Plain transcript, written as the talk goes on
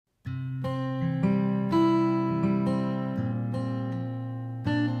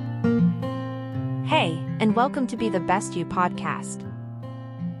and welcome to Be the Best You podcast.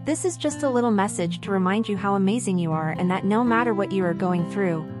 This is just a little message to remind you how amazing you are and that no matter what you are going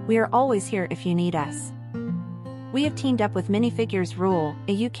through, we are always here if you need us. We have teamed up with Minifigures Rule,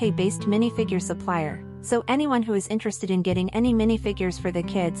 a UK-based minifigure supplier, so anyone who is interested in getting any minifigures for the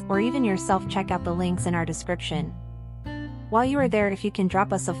kids or even yourself, check out the links in our description. While you are there, if you can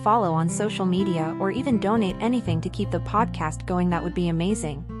drop us a follow on social media or even donate anything to keep the podcast going, that would be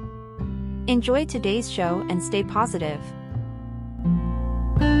amazing. Enjoy today's show and stay positive.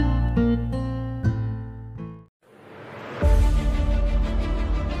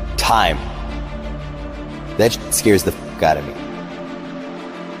 Time. That scares the fuck out of me.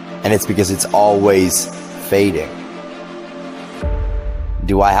 And it's because it's always fading.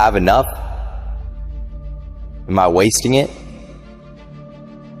 Do I have enough? Am I wasting it?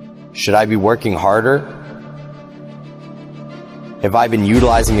 Should I be working harder? Have I been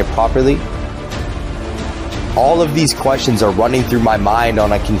utilizing it properly? All of these questions are running through my mind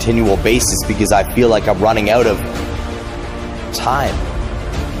on a continual basis because I feel like I'm running out of time.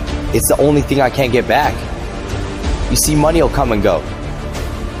 It's the only thing I can't get back. You see, money will come and go.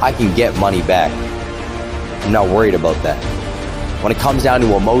 I can get money back. I'm not worried about that. When it comes down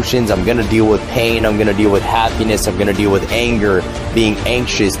to emotions, I'm going to deal with pain, I'm going to deal with happiness, I'm going to deal with anger, being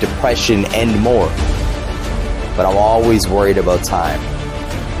anxious, depression, and more. But I'm always worried about time.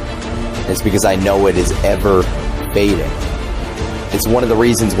 It's because I know it is ever fading. It's one of the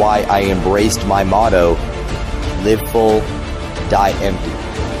reasons why I embraced my motto, live full, die empty.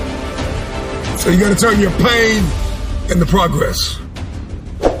 So you gotta turn your pain into progress.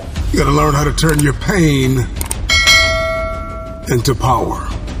 You gotta learn how to turn your pain into power.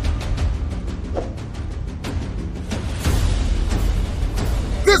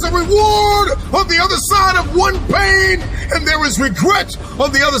 There's a reward on the other side of one pain, and there is regret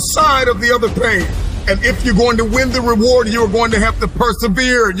on the other side of the other pain. And if you're going to win the reward, you're going to have to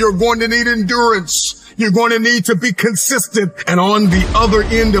persevere. You're going to need endurance. You're going to need to be consistent. And on the other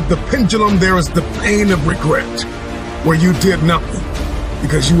end of the pendulum, there is the pain of regret, where you did nothing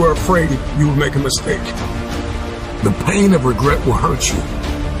because you were afraid you would make a mistake. The pain of regret will hurt you.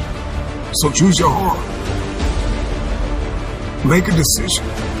 So choose your heart. Make a decision.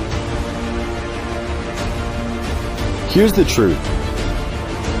 Here's the truth.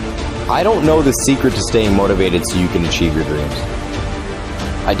 I don't know the secret to staying motivated so you can achieve your dreams.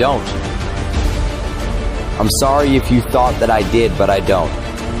 I don't. I'm sorry if you thought that I did, but I don't.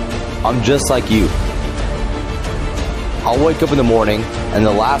 I'm just like you. I'll wake up in the morning, and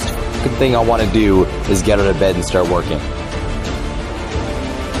the last thing I want to do is get out of bed and start working.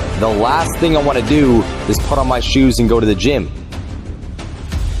 The last thing I want to do is put on my shoes and go to the gym.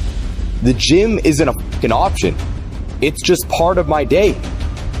 The gym isn't a fucking option. It's just part of my day.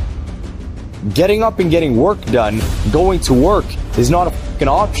 Getting up and getting work done, going to work, is not a fucking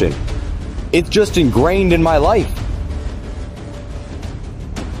option. It's just ingrained in my life.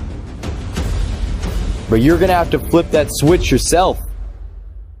 But you're gonna have to flip that switch yourself.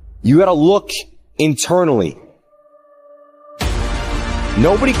 You gotta look internally.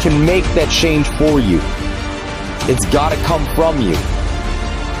 Nobody can make that change for you. It's gotta come from you.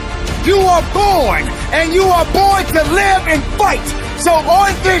 You are born, and you are born to live and fight. So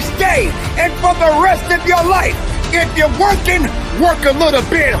on this day, and for the rest of your life, if you're working, work a little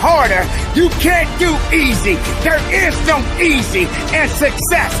bit harder. You can't do easy. There is no easy in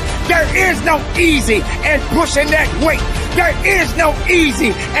success. There is no easy in pushing that weight. There is no easy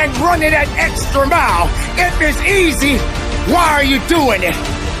in running that extra mile. If it's easy, why are you doing it?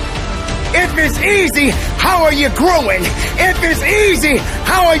 If it's easy, how are you growing? If it's easy,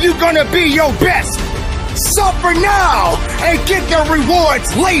 how are you gonna be your best? Suffer now and get the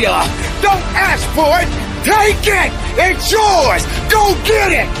rewards later. Don't ask for it. Take it. It's yours. Go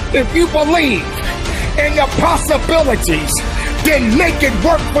get it. If you believe in the possibilities, then make it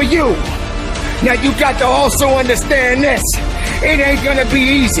work for you. Now you got to also understand this. It ain't gonna be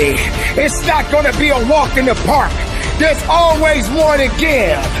easy. It's not gonna be a walk in the park. There's always more to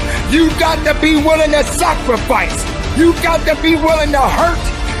give. You got to be willing to sacrifice. You got to be willing to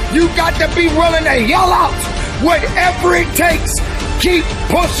hurt. You got to be willing to yell out. Whatever it takes, keep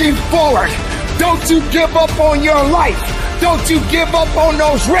pushing forward. Don't you give up on your life. Don't you give up on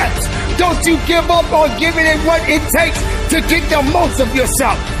those reps. Don't you give up on giving it what it takes to get the most of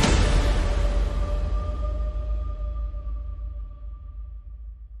yourself.